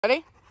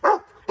Ready?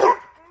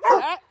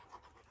 Set,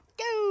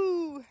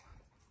 go!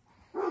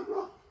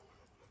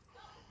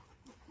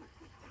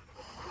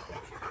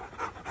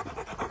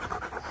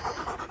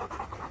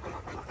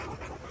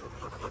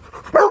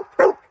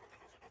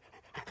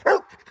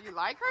 You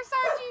like her,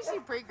 Sargy? She a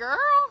pretty girl.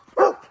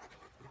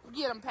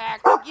 Get him,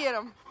 Pax. Get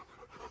him.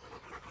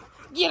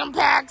 Get him,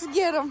 Pax.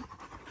 Get him.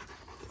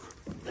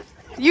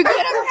 You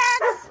get him,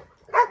 Pax.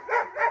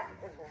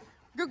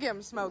 Go get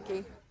him,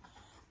 Smokey.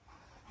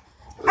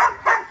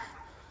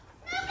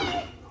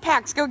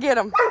 Pax, go get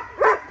him.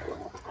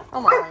 Oh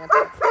my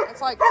lantern.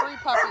 It's like 3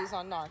 puppies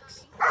on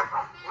Knox.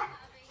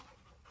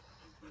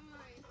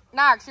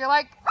 Knox, you're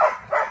like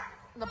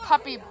the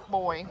puppy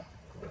boy.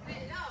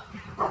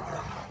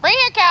 Bring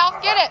it,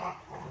 Cal. Get it.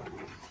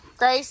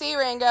 Gracie,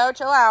 Ringo,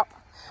 chill out.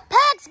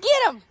 Pax,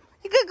 get him.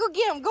 You gotta go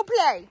get him. Go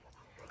play.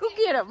 Go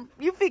get him.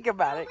 You think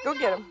about it. Go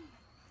get him.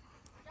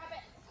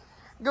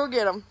 Go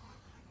get him.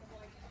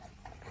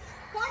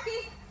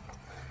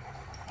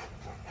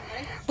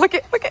 Look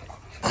it. Look it.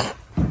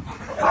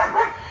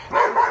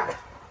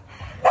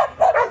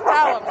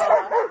 Tell him,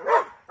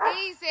 Mama.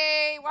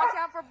 Easy. Watch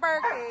out for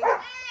Berkey.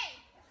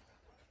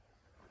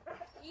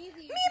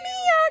 Easy.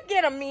 Mia.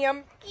 Get him,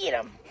 Mia. Get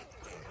him.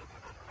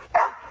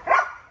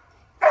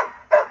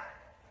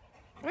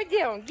 What you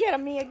doing? Get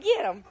him, Mia.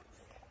 Get him.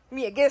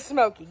 Mia, get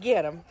Smokey.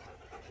 Get him.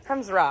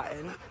 Comes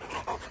rotten.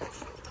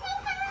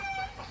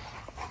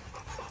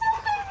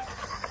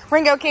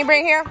 Ringo, can you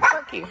bring here?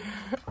 Berkey.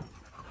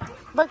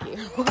 Berkey.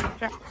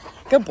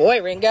 Good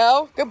boy,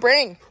 Ringo. Good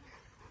bring.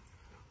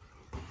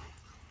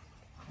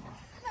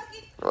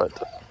 What?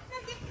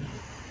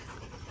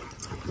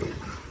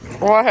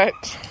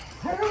 What?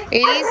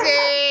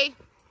 Easy.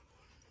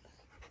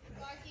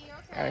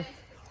 Okay.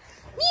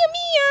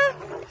 Mia.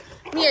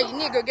 Mia, you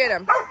need to go get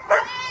him.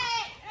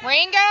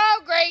 Ringo,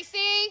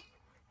 Gracie.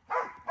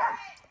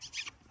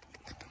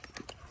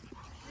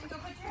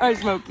 Hi,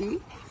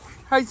 Smokey.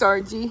 Hi,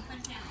 Sargy.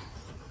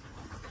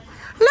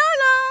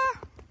 Lola.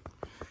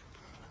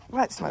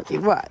 What, Smokey?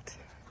 What?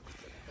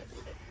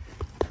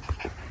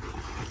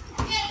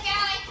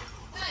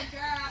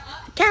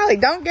 Callie,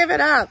 don't give it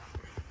up.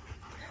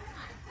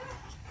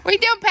 What you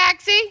doing,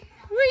 Paxy?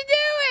 What you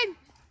doing?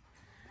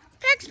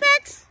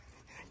 Pax.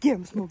 Get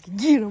him, Smokey.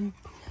 Get him.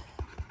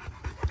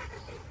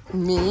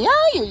 Mia,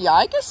 you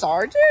like a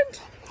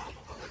sergeant?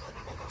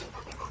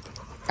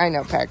 I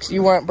know, Pax.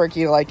 You want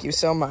Berkey to like you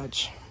so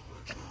much.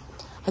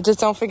 I just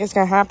don't think it's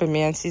going to happen,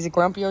 man. She's a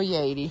grumpy old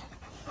yeti.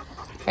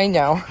 I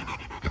know.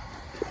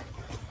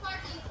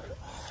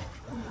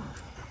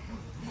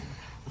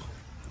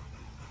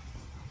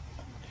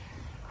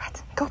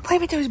 What? Go play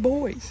with those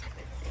boys.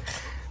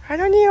 I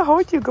don't need to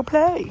hold you. Go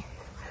play.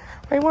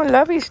 I want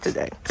lovies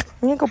today.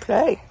 You need to go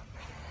play.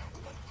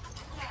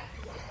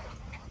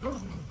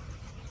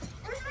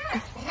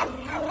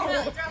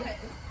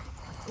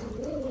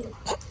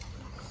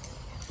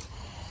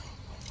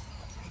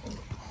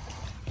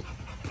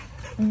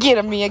 Get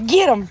him, Mia.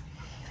 Get him.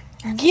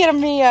 Get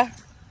him, Mia.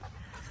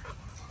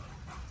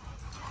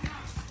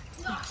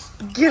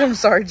 Get him,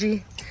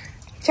 Sargy.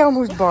 Tell him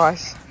who's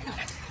boss.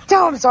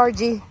 Tell him,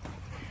 Sargy.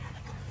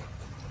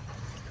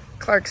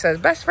 Clark says,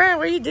 best friend,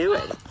 what are you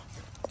doing?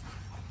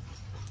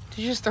 Did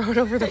you just throw it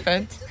over the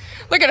fence?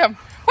 Look at him.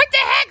 What the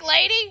heck,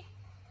 lady?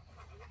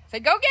 Say,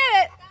 go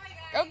get it.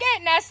 Go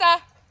get it,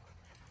 Nessa.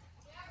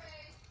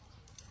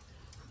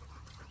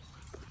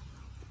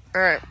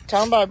 All right.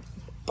 Tell him bye.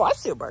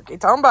 Bless you, Berkey.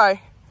 Tell him bye.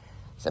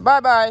 Say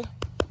bye-bye.